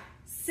back.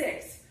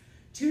 6,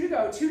 2 to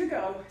go, 2 to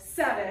go.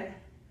 7,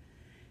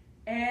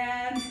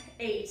 and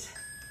 8.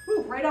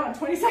 Ooh, right on,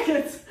 20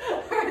 seconds.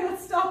 All right,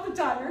 let's stop the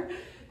timer.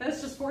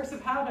 That's just force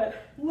of habit.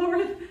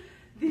 Lower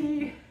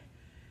the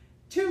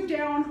tube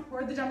down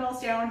or the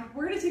dumbbells down.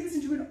 We're gonna take this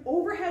into an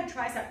overhead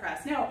tricep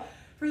press. Now,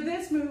 for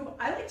this move,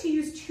 I like to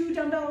use 2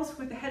 dumbbells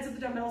with the heads of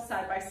the dumbbells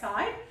side by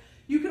side.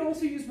 You can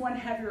also use one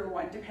heavier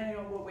one, depending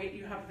on what weight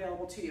you have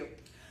available to you.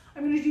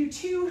 I'm gonna do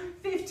 2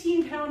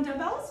 15-pound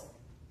dumbbells,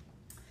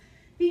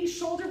 feet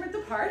shoulder width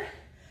apart.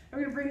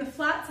 I'm gonna bring the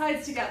flat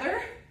sides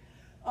together,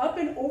 up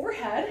and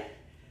overhead.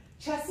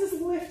 Chest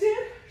is lifted,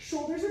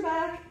 shoulders are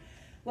back.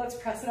 Let's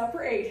press it up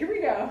for 8. Here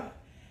we go.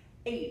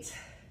 8.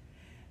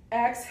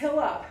 Exhale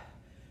up.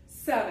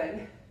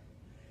 7.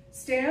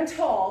 Stand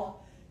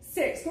tall.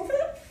 6. Go for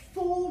that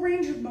full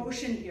range of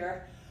motion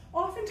here.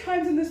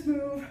 Oftentimes in this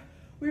move,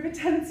 we have a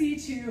tendency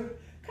to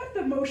cut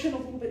the motion a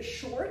little bit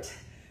short.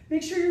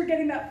 Make sure you're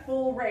getting that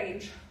full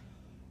range.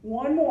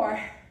 1 more.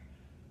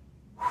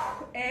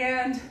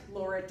 And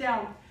lower it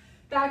down.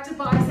 Back to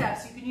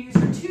biceps. You can use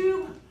your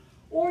tube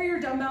or your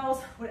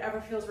dumbbells, whatever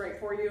feels right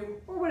for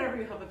you, or whatever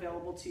you have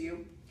available to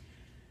you.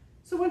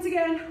 So once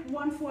again,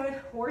 1 foot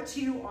or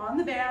 2 on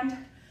the band,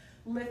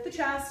 lift the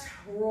chest,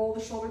 roll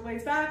the shoulder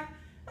blades back,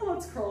 and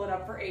let's curl it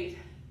up for 8.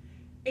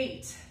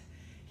 8.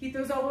 Keep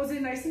those elbows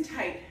in nice and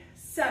tight.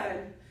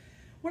 7.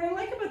 What I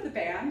like about the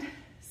band,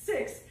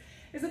 6,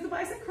 is that the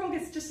bicep curl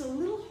gets just a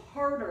little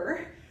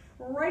harder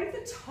right at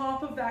the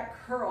top of that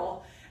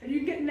curl, and you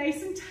can get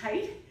nice and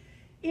tight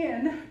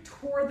in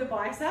toward the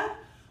bicep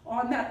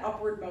on that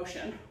upward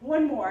motion.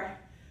 1 more.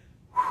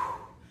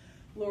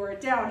 Lower it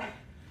down.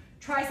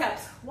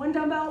 Triceps, 1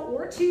 dumbbell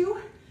or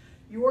 2,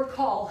 your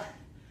call.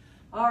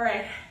 All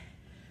right,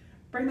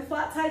 bring the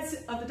flat sides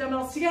of the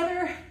dumbbells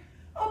together,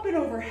 up and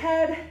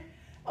overhead,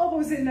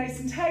 elbows in nice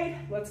and tight.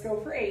 Let's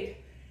go for 8.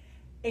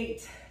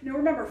 8. Now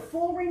remember,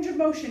 full range of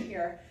motion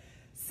here.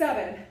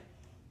 7,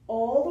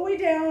 all the way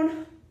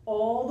down,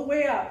 all the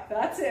way up.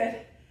 That's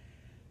it.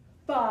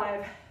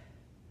 5,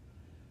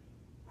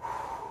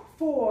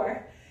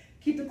 4,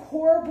 keep the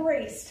core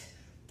braced.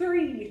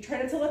 3,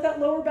 try not to let that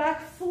lower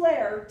back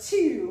flare.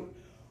 2,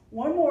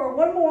 1 more,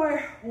 1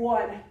 more,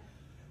 1.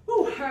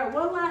 Ooh, all right,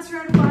 1 last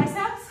round of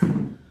biceps.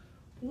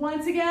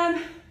 Once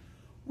again,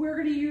 we're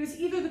gonna use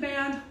either the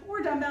band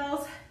or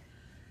dumbbells.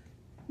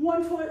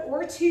 1 foot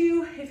or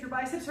 2. If your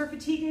biceps are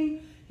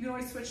fatiguing, you can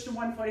always switch to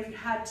 1 foot if you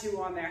had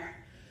 2 on there.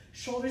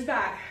 Shoulders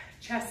back,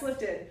 chest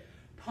lifted,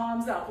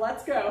 palms up.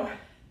 Let's go.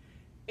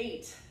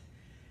 8.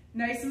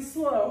 Nice and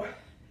slow.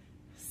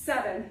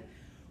 7.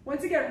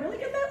 Once again, really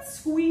get that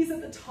squeeze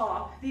at the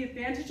top. The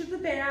advantage of the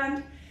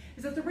band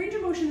is that the range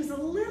of motion is a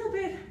little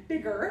bit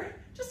bigger,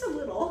 just a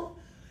little,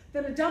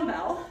 than a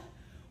dumbbell.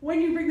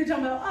 When you bring the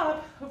dumbbell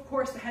up, of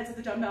course, the heads of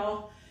the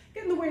dumbbell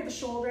get in the way of the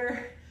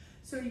shoulder,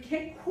 so you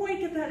can't quite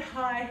get that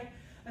high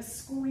a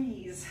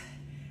squeeze.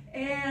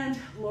 And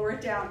lower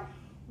it down.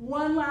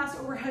 1 last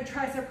overhead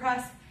tricep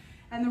press,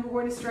 and then we're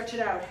going to stretch it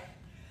out.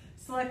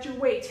 Select your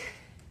weight.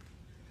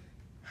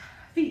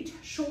 Feet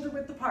shoulder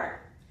width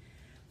apart.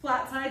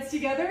 Flat sides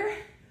together,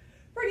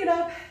 bring it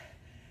up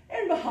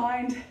and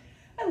behind,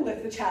 and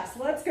lift the chest.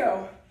 Let's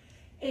go.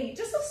 8,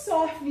 just a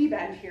soft knee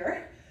bend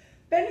here.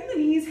 Bending the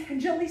knees and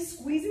gently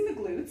squeezing the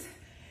glutes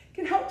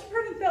can help to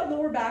prevent that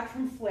lower back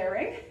from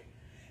flaring,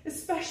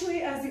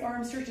 especially as the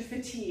arms start to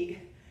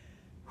fatigue.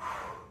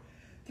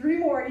 3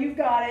 more, you've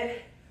got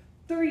it.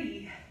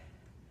 3,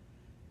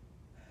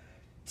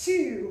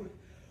 2,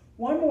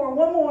 1 more,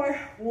 1 more,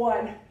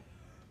 1.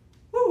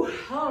 Whew,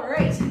 all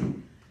right.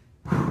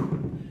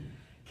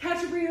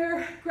 Catch a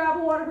breather, grab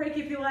a water break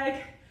if you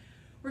like.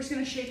 We're just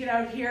gonna shake it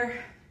out here.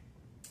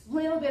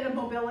 Little bit of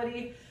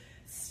mobility.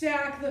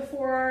 Stack the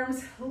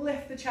forearms,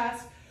 lift the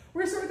chest.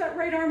 We're gonna start with that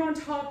right arm on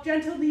top,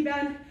 gentle knee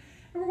bend,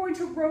 and we're going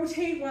to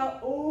rotate while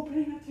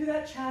opening up through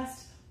that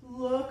chest.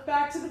 Look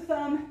back to the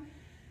thumb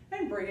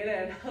and bring it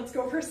in. Let's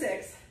go for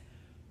 6.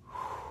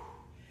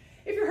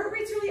 If your heart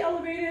rate's really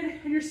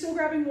elevated and you're still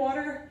grabbing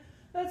water,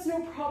 that's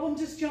no problem,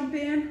 just jump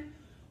in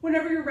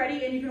whenever you're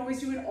ready, and you can always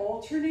do an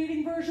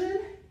alternating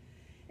version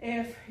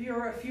if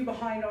you're a few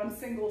behind on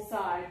single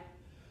side.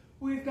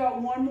 We've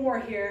got 1 more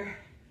here.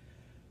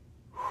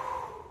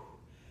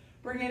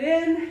 Bring it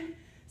in,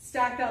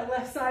 stack that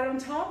left side on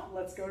top.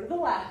 Let's go to the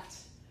left.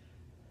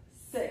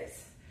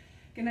 6.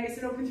 Get nice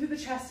and open through the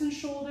chest and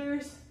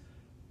shoulders.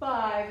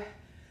 5.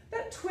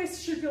 That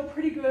twist should feel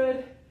pretty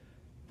good.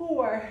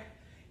 4.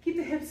 Keep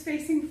the hips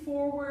facing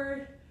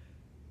forward.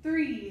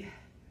 3.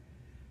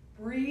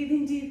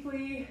 Breathing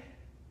deeply.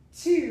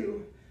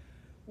 2.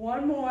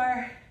 One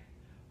more.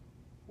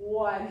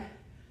 1.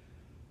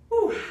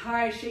 Whew. All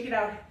right, shake it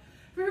out.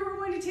 From here, we're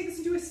going to take this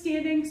into a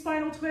standing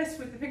spinal twist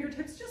with the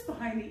fingertips just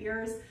behind the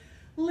ears.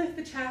 Lift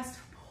the chest,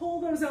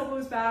 pull those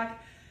elbows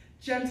back,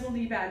 gentle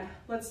knee bend.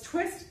 Let's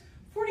twist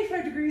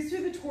 45 degrees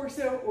through the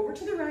torso, over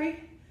to the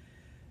right,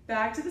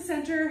 back to the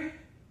center,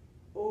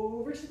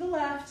 over to the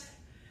left,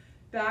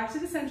 back to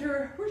the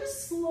center. We're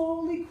just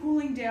slowly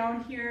cooling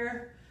down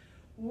here,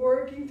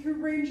 working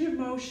through range of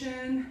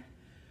motion,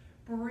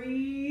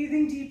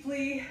 breathing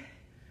deeply,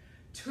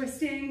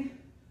 twisting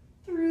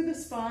through the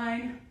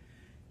spine.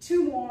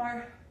 2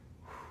 more.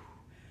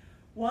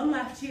 1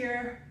 left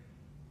here.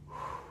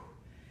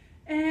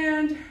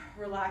 And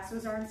relax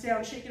those arms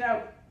down, shake it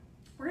out.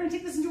 We're gonna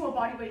take this into a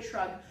body weight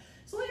shrug.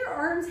 So let your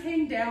arms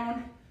hang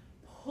down,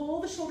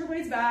 pull the shoulder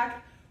blades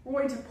back.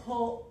 We're going to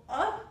pull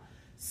up,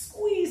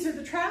 squeeze through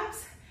the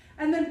traps,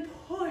 and then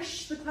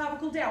push the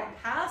clavicle down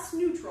past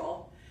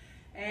neutral.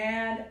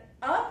 And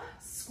up,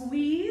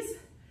 squeeze,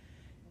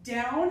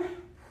 down,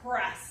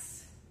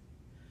 press.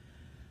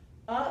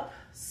 Up,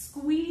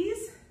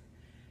 squeeze,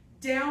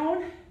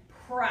 down,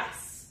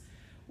 press.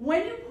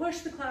 When you push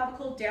the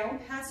clavicle down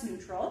past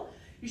neutral,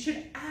 you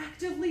should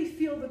actively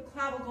feel the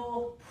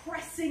clavicle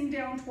pressing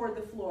down toward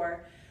the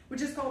floor,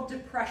 which is called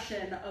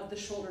depression of the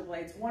shoulder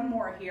blades. 1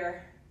 more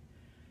here.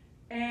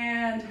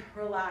 And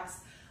relax.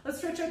 Let's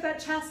stretch out that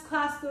chest,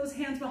 clasp those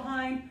hands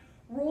behind,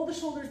 roll the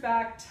shoulders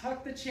back,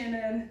 tuck the chin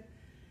in,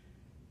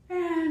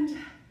 and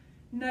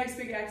nice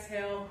big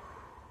exhale.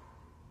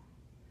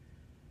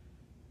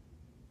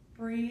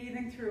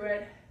 Breathing through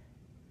it.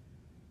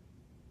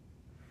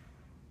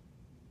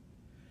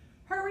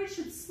 Heart rate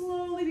should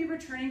slowly be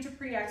returning to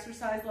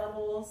pre-exercise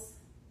levels.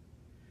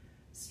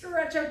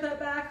 Stretch out that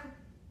back,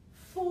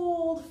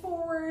 fold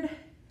forward,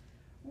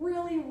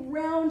 really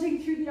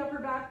rounding through the upper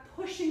back,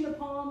 pushing the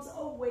palms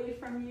away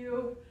from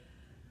you.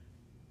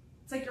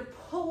 It's like you're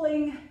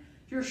pulling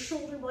your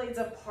shoulder blades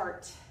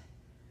apart.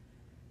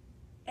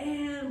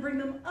 And bring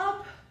them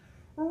up,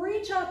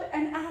 reach up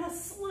and add a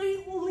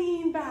slight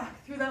lean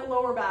back through that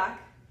lower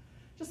back.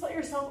 Just let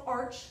yourself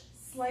arch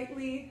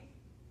slightly.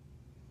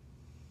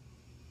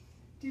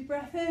 Deep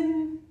breath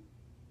in.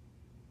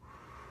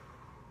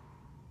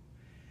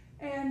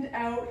 And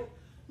out.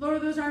 Lower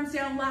those arms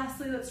down.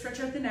 Lastly, let's stretch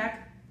out the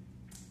neck.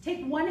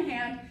 Take 1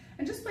 hand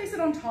and just place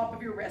it on top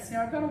of your wrist.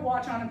 Now I've got a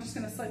watch on. I'm just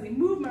going to slightly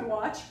move my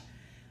watch.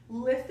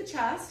 Lift the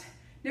chest.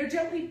 Now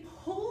gently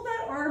pull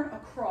that arm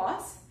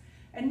across.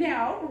 And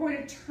now we're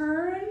going to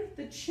turn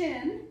the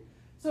chin.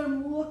 So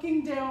I'm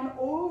looking down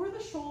over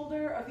the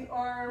shoulder of the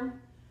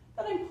arm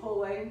that I'm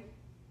pulling.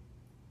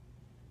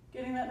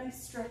 Getting that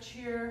nice stretch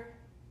here.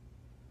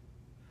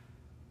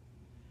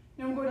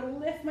 Now I'm going to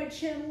lift my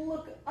chin,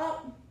 look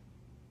up.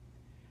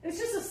 It's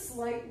just a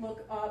slight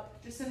look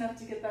up, just enough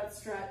to get that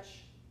stretch.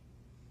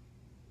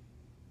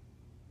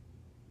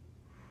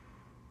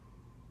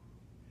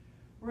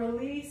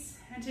 Release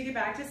and take it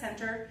back to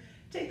center.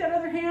 Take that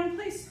other hand,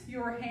 place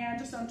your hand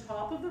just on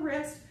top of the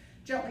wrist.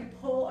 Gently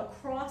pull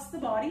across the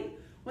body.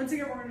 Once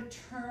again, we're going to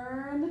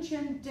turn the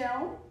chin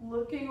down,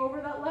 looking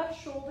over that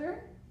left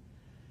shoulder.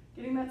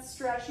 Getting that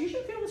stretch. You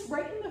should feel this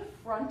right in the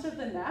front of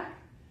the neck,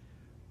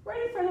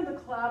 right in front of the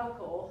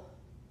clavicle.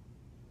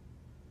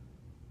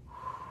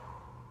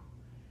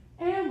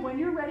 And when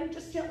you're ready,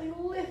 just gently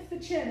lift the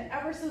chin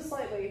ever so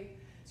slightly.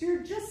 So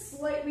you're just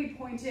slightly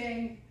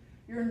pointing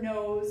your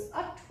nose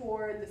up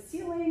toward the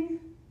ceiling.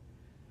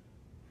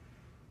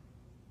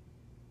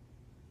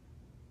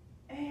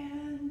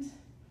 And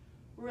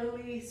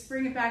release,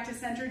 bring it back to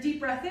center. Deep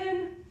breath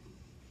in.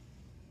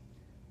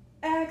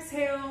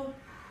 Exhale.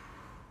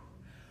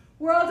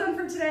 We're all done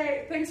for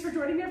today. Thanks for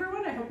joining,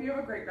 everyone. I hope you have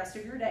a great rest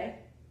of your day.